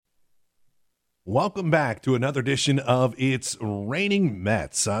Welcome back to another edition of It's Raining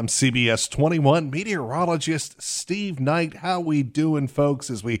Mets. I'm CBS 21 meteorologist Steve Knight. How we doing, folks,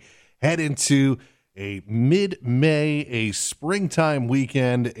 as we head into a mid-May, a springtime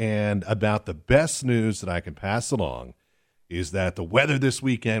weekend, and about the best news that I can pass along is that the weather this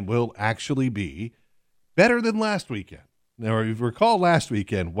weekend will actually be better than last weekend. Now, if you recall last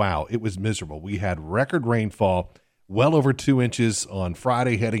weekend, wow, it was miserable. We had record rainfall, well over 2 inches on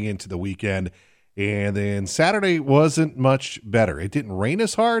Friday heading into the weekend. And then Saturday wasn't much better. It didn't rain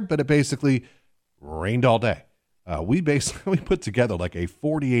as hard, but it basically rained all day. We put together like a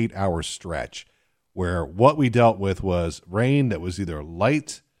 48-hour stretch where what we dealt with was rain that was either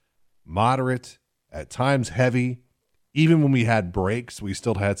light, moderate, at times heavy. Even when we had breaks, we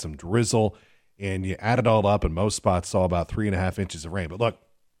still had some drizzle. And you add it all up, and most spots saw about 3.5 inches of rain. But look,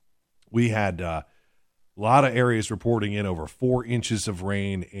 we had a lot of areas reporting in over 4 inches of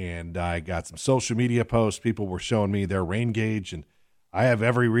rain, and I got some social media posts. People were showing me their rain gauge, and I have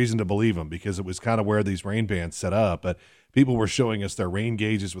every reason to believe them because it was kind of where these rain bands set up. But people were showing us their rain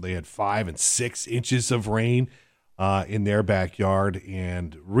gauges where they had 5 and 6 inches of rain in their backyard.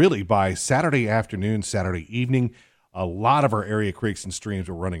 And really by Saturday afternoon, Saturday evening, a lot of our area creeks and streams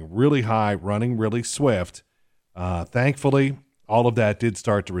were running really high, running really swift. Thankfully, all of that did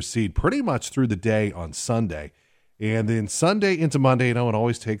start to recede pretty much through the day on Sunday. And then Sunday into Monday, it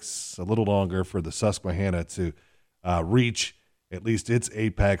always takes a little longer for the Susquehanna to reach at least its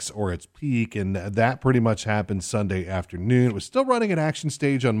apex or its peak. And that pretty much happened Sunday afternoon. It was still running at action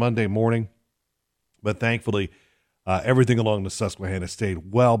stage on Monday morning. But thankfully, everything along the Susquehanna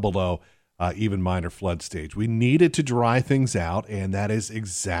stayed well below even minor flood stage. We needed to dry things out, and that is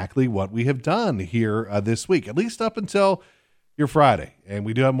exactly what we have done here this week, at least up until your Friday. And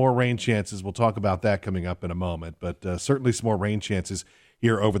we do have more rain chances. We'll talk about that coming up in a moment, but certainly some more rain chances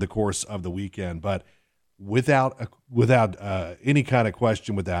here over the course of the weekend. But without any kind of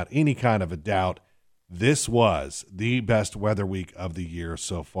question, without any kind of a doubt, this was the best weather week of the year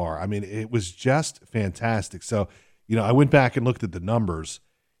so far. I mean, it was just fantastic. So, I went back and looked at the numbers,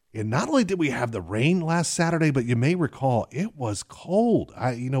 and not only did we have the rain last Saturday, but you may recall it was cold.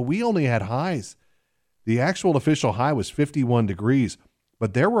 We only had highs. The actual official high was 51 degrees,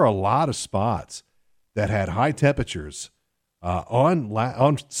 but there were a lot of spots that had high temperatures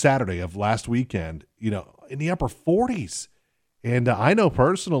on Saturday of last weekend, in the upper 40s. And I know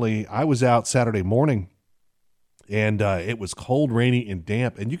personally, I was out Saturday morning, and it was cold, rainy, and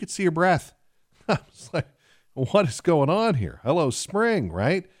damp, and you could see your breath. I was like, what is going on here? Hello, spring,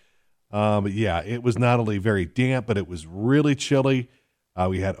 right? But yeah, it was not only very damp, but it was really chilly.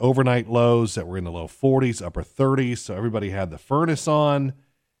 We had overnight lows that were in the low 40s, upper 30s, so everybody had the furnace on.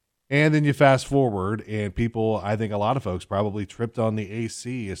 And then you fast forward, and I think a lot of folks probably tripped on the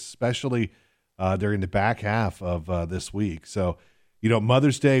AC, especially during the back half of this week. So,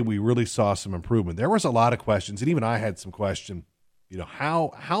 Mother's Day, we really saw some improvement. There was a lot of questions, and even I had some question,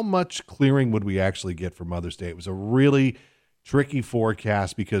 how much clearing would we actually get for Mother's Day? It was a really tricky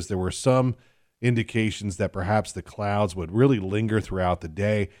forecast because there were some indications that perhaps the clouds would really linger throughout the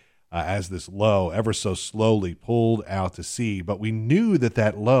day as this low ever so slowly pulled out to sea. But we knew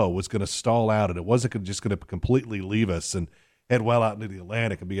that low was going to stall out, and it wasn't just going to completely leave us and head well out into the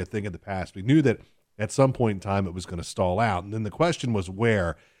Atlantic and be a thing of the past. We knew that at some point in time it was going to stall out. And then the question was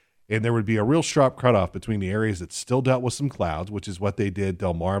where, and there would be a real sharp cutoff between the areas that still dealt with some clouds, which is what they did,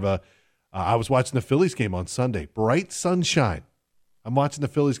 Delmarva. I was watching the Phillies game on Sunday. Bright sunshine. I'm watching the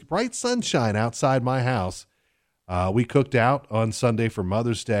Phillies, bright sunshine outside my house. We cooked out on Sunday for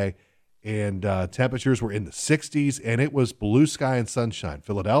Mother's Day, and temperatures were in the 60s, and it was blue sky and sunshine.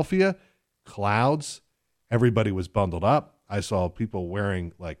 Philadelphia, clouds. Everybody was bundled up. I saw people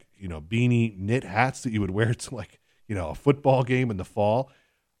wearing beanie knit hats that you would wear to a football game in the fall.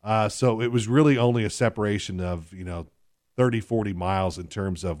 So it was really only a separation of, 30, 40 miles in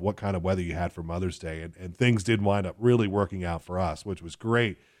terms of what kind of weather you had for Mother's Day. And things did wind up really working out for us, which was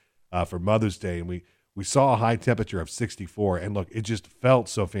great for Mother's Day. And we saw a high temperature of 64. And look, it just felt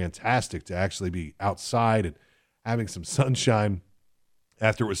so fantastic to actually be outside and having some sunshine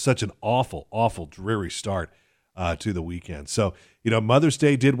after it was such an awful, awful, dreary start to the weekend. So, Mother's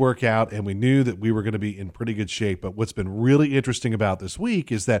Day did work out, and we knew that we were going to be in pretty good shape. But what's been really interesting about this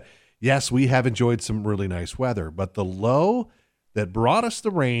week is that, yes, we have enjoyed some really nice weather, but the low that brought us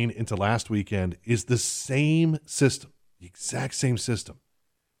the rain into last weekend is the same system, the exact same system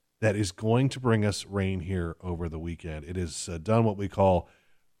that is going to bring us rain here over the weekend. It has done what we call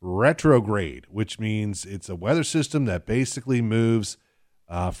retrograde, which means it's a weather system that basically moves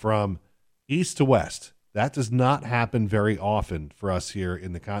from east to west. That does not happen very often for us here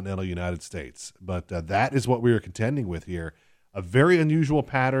in the continental United States. But that is what we are contending with here. A very unusual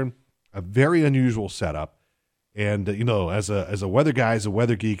pattern, a very unusual setup. And, as a weather guy, as a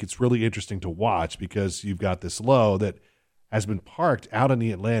weather geek, it's really interesting to watch because you've got this low that has been parked out in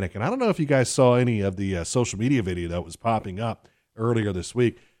the Atlantic. And I don't know if you guys saw any of the social media video that was popping up earlier this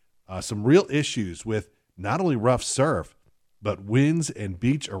week. Some real issues with not only rough surf, but winds and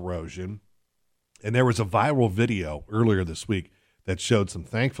beach erosion. And there was a viral video earlier this week that showed some,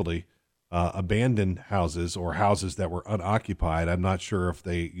 thankfully, abandoned houses or houses that were unoccupied. I'm not sure if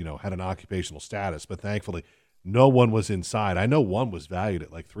they, had an occupational status, but thankfully no one was inside. I know one was valued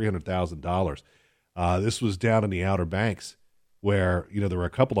at like $300,000. This was down in the Outer Banks where, there were a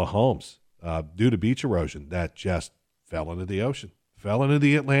couple of homes due to beach erosion that just fell into the ocean, fell into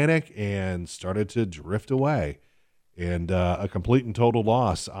the Atlantic and started to drift away. And a complete and total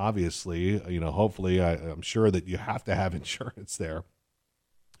loss, obviously. Hopefully, I'm sure that you have to have insurance there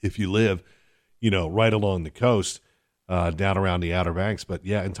if you live, right along the coast, down around the Outer Banks. But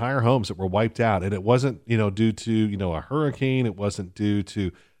yeah, entire homes that were wiped out. And it wasn't, due to, a hurricane. It wasn't due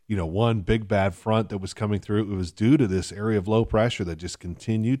to, one big bad front that was coming through. It was due to this area of low pressure that just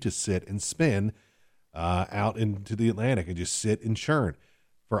continued to sit and spin out into the Atlantic and just sit and churn.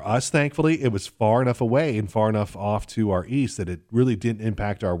 For us, thankfully, it was far enough away and far enough off to our east that it really didn't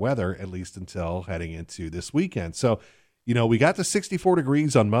impact our weather, at least until heading into this weekend. So, we got to 64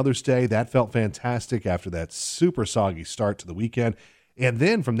 degrees on Mother's Day. That felt fantastic after that super soggy start to the weekend. And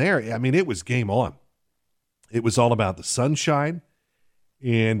then from there, it was game on. It was all about the sunshine.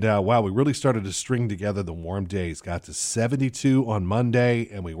 And, wow, we really started to string together the warm days. Got to 72 on Monday,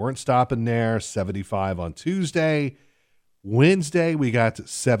 and we weren't stopping there. 75 on Tuesday. Wednesday, we got to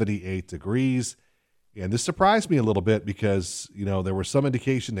 78 degrees. And this surprised me a little bit because, there was some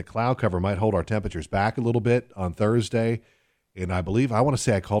indication that cloud cover might hold our temperatures back a little bit on Thursday. And I want to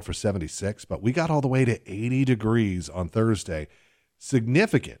say I called for 76, but we got all the way to 80 degrees on Thursday.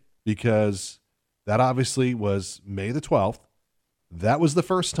 Significant because that obviously was May the 12th. That was the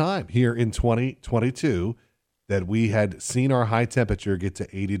first time here in 2022 that we had seen our high temperature get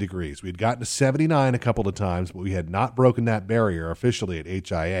to 80 degrees. We had gotten to 79 a couple of times, but we had not broken that barrier officially at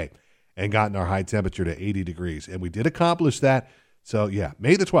HIA and gotten our high temperature to 80 degrees. And we did accomplish that. So, yeah,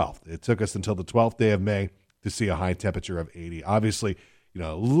 May the 12th. It took us until the 12th day of May to see a high temperature of 80. Obviously,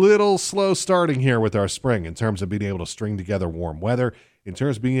 a little slow starting here with our spring in terms of being able to string together warm weather, in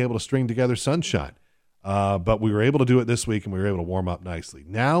terms of being able to string together sunshine. But we were able to do it this week, and we were able to warm up nicely.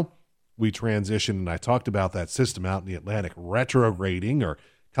 Now we transition, and I talked about that system out in the Atlantic retrograding or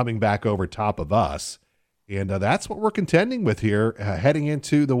coming back over top of us. And that's what we're contending with here heading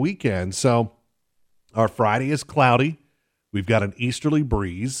into the weekend. So our Friday is cloudy. We've got an easterly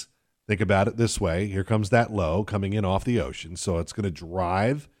breeze. Think about it this way. Here comes that low coming in off the ocean. So it's going to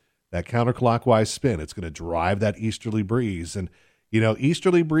drive that counterclockwise spin. It's going to drive that easterly breeze. And,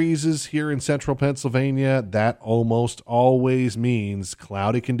 easterly breezes here in central Pennsylvania, that almost always means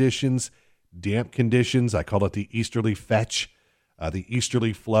cloudy conditions, damp conditions. I call it the easterly fetch, the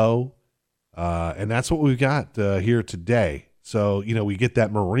easterly flow. And that's what we've got here today. So, we get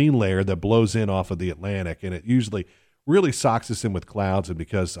that marine layer that blows in off of the Atlantic, and it usually really socks us in with clouds. And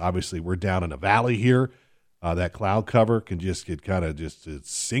because obviously we're down in a valley here, that cloud cover can just get it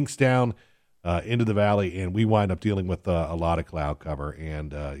sinks down into the valley, and we wind up dealing with a lot of cloud cover.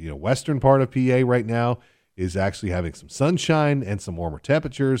 And, western part of PA right now is actually having some sunshine and some warmer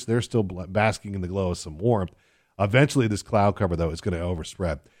temperatures. They're still basking in the glow of some warmth. Eventually, this cloud cover, though, is going to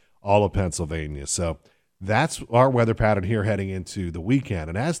overspread all of Pennsylvania. So that's our weather pattern here heading into the weekend.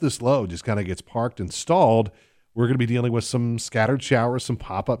 And as this low just kind of gets parked and stalled, we're going to be dealing with some scattered showers, some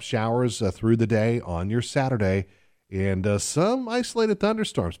pop-up showers through the day on your Saturday, and some isolated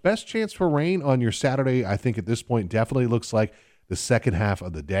thunderstorms. Best chance for rain on your Saturday, I think at this point, definitely looks like the second half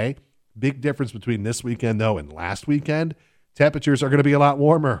of the day. Big difference between this weekend, though, and last weekend. Temperatures are going to be a lot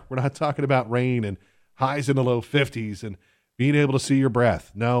warmer. We're not talking about rain and highs in the low 50s and being able to see your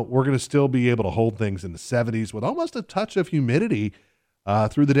breath. No, we're going to still be able to hold things in the 70s with almost a touch of humidity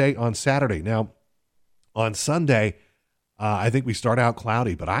through the day on Saturday. Now, on Sunday, I think we start out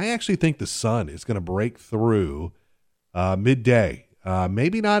cloudy, but I actually think the sun is going to break through midday.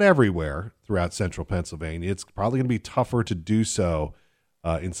 Maybe not everywhere throughout central Pennsylvania. It's probably going to be tougher to do so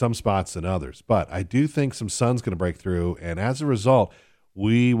in some spots than others. But I do think some sun's going to break through, and as a result,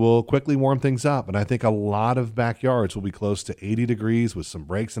 we will quickly warm things up. And I think a lot of backyards will be close to 80 degrees with some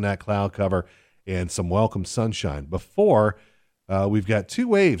breaks in that cloud cover and some welcome sunshine. Before, we've got two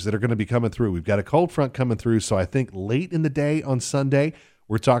waves that are going to be coming through. We've got a cold front coming through, so I think late in the day on Sunday,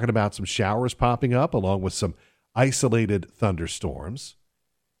 we're talking about some showers popping up along with some isolated thunderstorms.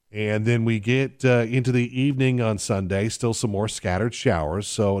 And then we get into the evening on Sunday, still some more scattered showers.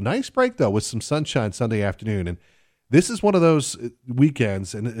 So a nice break, though, with some sunshine Sunday afternoon. And this is one of those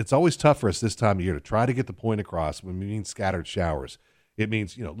weekends, and it's always tough for us this time of year to try to get the point across when we mean scattered showers. It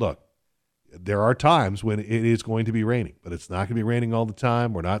means, look, there are times when it is going to be raining, but it's not going to be raining all the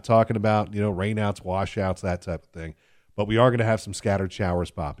time. We're not talking about, rainouts, washouts, that type of thing. But we are going to have some scattered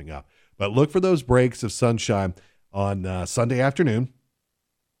showers popping up. But look for those breaks of sunshine on Sunday afternoon.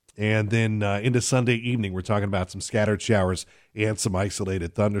 And then into Sunday evening, we're talking about some scattered showers and some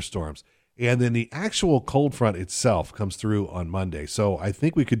isolated thunderstorms. And then the actual cold front itself comes through on Monday. So I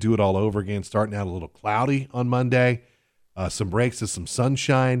think we could do it all over again, starting out a little cloudy on Monday, some breaks of some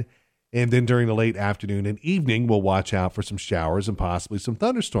sunshine. And then during the late afternoon and evening, we'll watch out for some showers and possibly some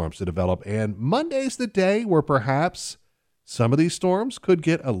thunderstorms to develop. And Monday's the day where perhaps some of these storms could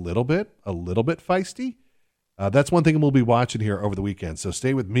get a little bit feisty. That's one thing we'll be watching here over the weekend. So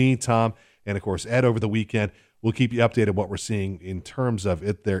stay with me, Tom, and of course, Ed over the weekend. We'll keep you updated what we're seeing in terms of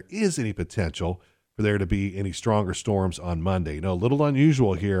if there is any potential for there to be any stronger storms on Monday. A little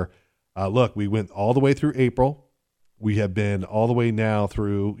unusual here. Look, we went all the way through April. We have been all the way now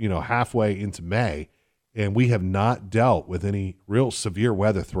through, halfway into May, and we have not dealt with any real severe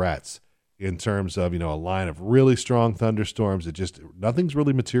weather threats in terms of, a line of really strong thunderstorms. Nothing's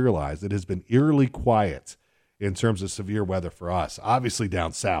really materialized. It has been eerily quiet in terms of severe weather for us. Obviously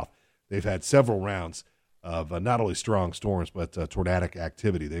down south, they've had several rounds of not only strong storms, but tornadic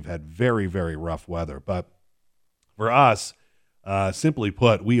activity. They've had very, very rough weather. But for us, simply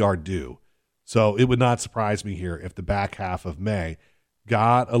put, we are due. So it would not surprise me here if the back half of May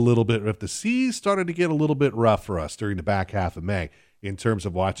got a little bit, if the seas started to get a little bit rough for us during the back half of May in terms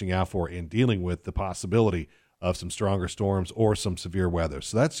of watching out for and dealing with the possibility of some stronger storms or some severe weather.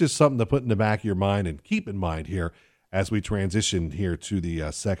 So that's just something to put in the back of your mind and keep in mind here as we transition here to the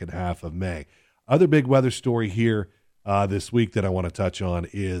second half of May. Other big weather story here this week that I want to touch on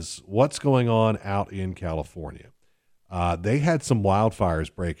is what's going on out in California. They had some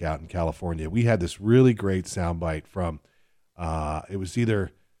wildfires break out in California. We had this really great soundbite from, it was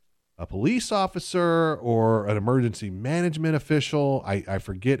either a police officer or an emergency management official. I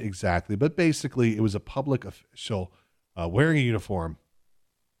forget exactly, but basically it was a public official wearing a uniform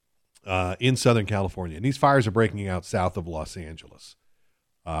in Southern California. And these fires are breaking out south of Los Angeles,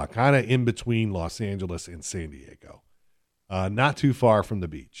 kind of in between Los Angeles and San Diego, not too far from the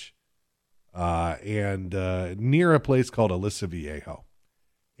beach, and near a place called Aliso Viejo.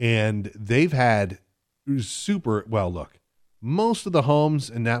 And they've had look, most of the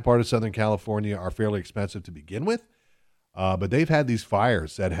homes in that part of Southern California are fairly expensive to begin with, but they've had these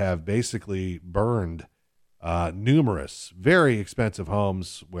fires that have basically burned numerous very expensive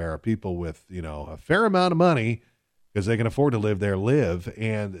homes where people with, a fair amount of money, because they can afford to live there,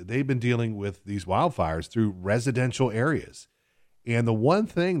 and they've been dealing with these wildfires through residential areas. And the one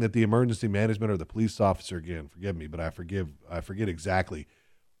thing that the emergency management or the police officer, again, forgive me, but I forget exactly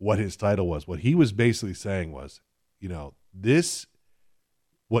what his title was. What he was basically saying was,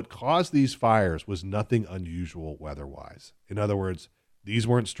 what caused these fires was nothing unusual weather-wise. In other words, these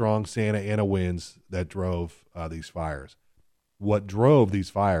weren't strong Santa Ana winds that drove these fires. What drove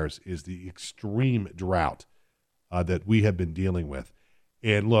these fires is the extreme drought that we have been dealing with.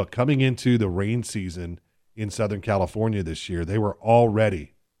 And look, coming into the rain season in Southern California this year, they were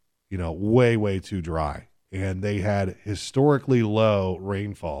already, way, way too dry. And they had historically low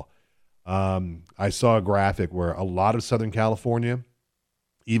rainfall. I saw a graphic where a lot of Southern California,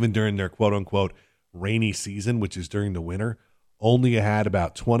 even during their quote unquote rainy season, which is during the winter, only had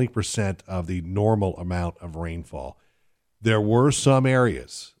about 20% of the normal amount of rainfall. There were some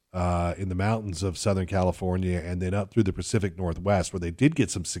areas in the mountains of Southern California and then up through the Pacific Northwest where they did get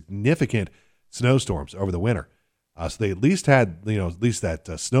some significant snowstorms over the winter. So they at least had,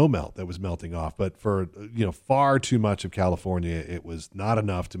 that snow melt that was melting off. But for, far too much of California, it was not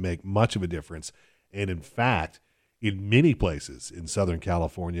enough to make much of a difference. And in fact, in many places in Southern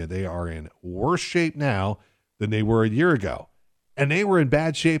California, they are in worse shape now than they were a year ago. And they were in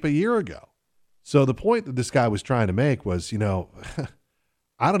bad shape a year ago. So the point that this guy was trying to make was, I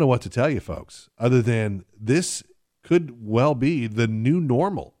don't know what to tell you folks, other than this could well be the new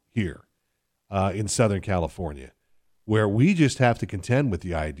normal here in Southern California, where we just have to contend with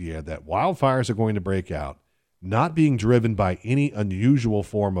the idea that wildfires are going to break out, not being driven by any unusual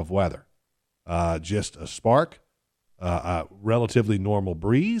form of weather, just a spark, a relatively normal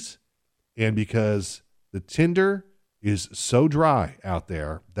breeze, and because the tinder is so dry out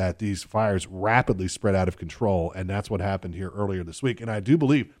there that these fires rapidly spread out of control, and that's what happened here earlier this week. And I do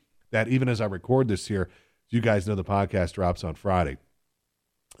believe that even as I record this here, you guys know the podcast drops on Friday.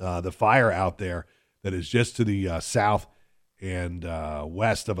 The fire out there that is just to the south and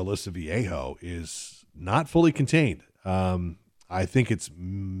west of Aliso Viejo is not fully contained. I think it's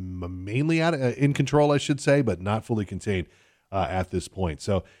mainly in control, I should say, but not fully contained at this point.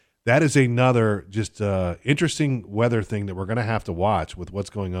 So that is another just interesting weather thing that we're going to have to watch with what's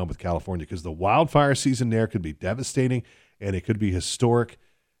going on with California, because the wildfire season there could be devastating and it could be historic.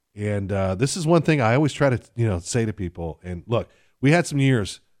 And this is one thing I always try to say to people. And look, we had some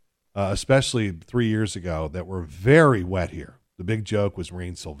years, especially 3 years ago, that were very wet here. The big joke was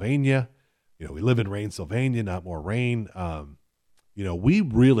Rain-Sylvania. We live in Rain-Sylvania, not more rain. We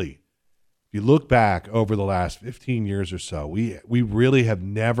really, if you look back over the last 15 years or so, we really have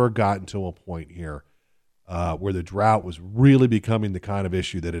never gotten to a point here where the drought was really becoming the kind of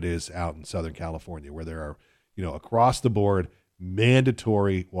issue that it is out in Southern California, where there are, across the board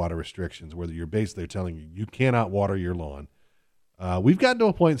mandatory water restrictions, where they're telling you cannot water your lawn. We've gotten to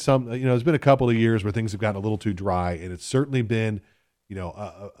a point, there's been a couple of years where things have gotten a little too dry, and it's certainly been,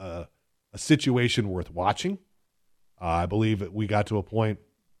 a situation worth watching. I believe that we got to a point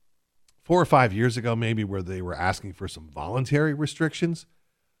 4 or 5 years ago, maybe, where they were asking for some voluntary restrictions,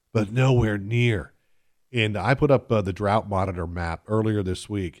 but nowhere near. And I put up the drought monitor map earlier this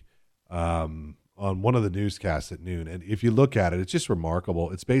week on one of the newscasts at noon. And if you look at it, it's just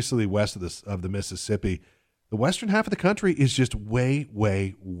remarkable. It's basically west of the Mississippi. The western half of the country is just way,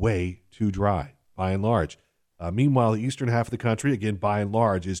 way, way too dry, by and large. Meanwhile, the eastern half of the country, again, by and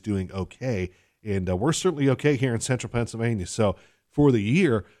large, is doing okay. And we're certainly okay here in central Pennsylvania. So for the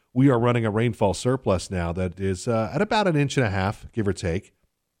year, we are running a rainfall surplus now that is at about 1.5 inches, give or take.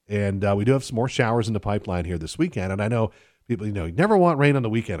 And we do have some more showers in the pipeline here this weekend. And I know people, you never want rain on the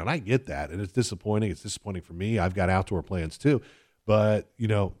weekend, and I get that. And it's disappointing. It's disappointing for me. I've got outdoor plans too. But,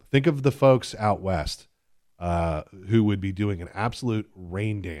 think of the folks out west who would be doing an absolute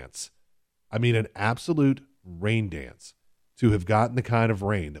rain dance. I mean, an absolute rain dance to have gotten the kind of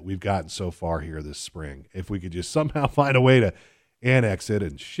rain that we've gotten so far here this spring. If we could just somehow find a way to annex it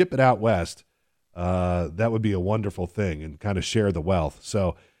and ship it out west, that would be a wonderful thing, and kind of share the wealth.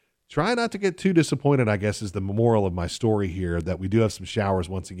 So try not to get too disappointed, I guess, is the moral of my story here, that we do have some showers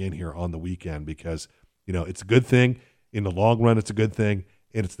once again here on the weekend, because, it's a good thing. In the long run, it's a good thing.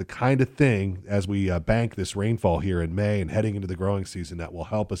 And it's the kind of thing, as we bank this rainfall here in May and heading into the growing season, that will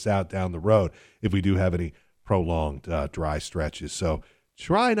help us out down the road if we do have any prolonged dry stretches. So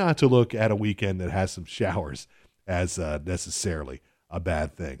try not to look at a weekend that has some showers as necessarily a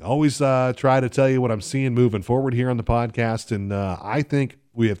bad thing. Always try to tell you what I'm seeing moving forward here on the podcast. And I think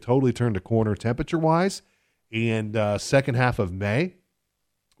we have totally turned a corner temperature-wise. And second half of May,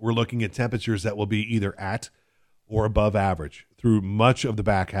 we're looking at temperatures that will be either at or above average through much of the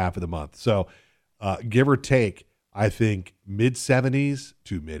back half of the month. So give or take, I think mid-70s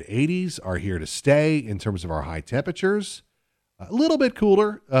to mid-80s are here to stay in terms of our high temperatures. A little bit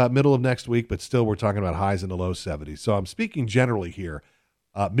cooler middle of next week, but still we're talking about highs in the low 70s. So I'm speaking generally here.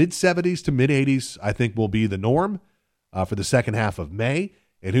 Mid-70s to mid-80s, I think, will be the norm for the second half of May.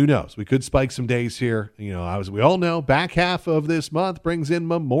 And who knows? We could spike some days here. As we all know, back half of this month brings in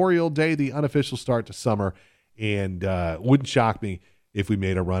Memorial Day, the unofficial start to summer. And wouldn't shock me if we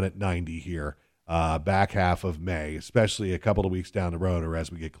made a run at 90 here back half of May, especially a couple of weeks down the road or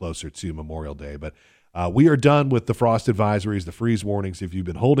as we get closer to Memorial Day. But we are done with the frost advisories, the freeze warnings. If you've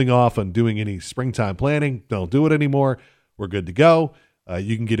been holding off on doing any springtime planning, don't do it anymore. We're good to go.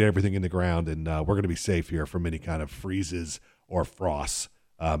 You can get everything in the ground, and we're going to be safe here from any kind of freezes or frosts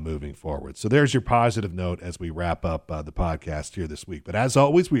moving forward. So there's your positive note as we wrap up the podcast here this week. But as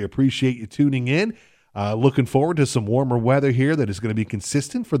always, we appreciate you tuning in. Looking forward to some warmer weather here that is going to be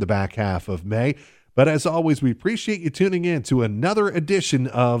consistent for the back half of May. But as always, we appreciate you tuning in to another edition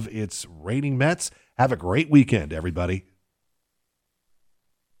of It's Raining Mets. Have a great weekend, everybody.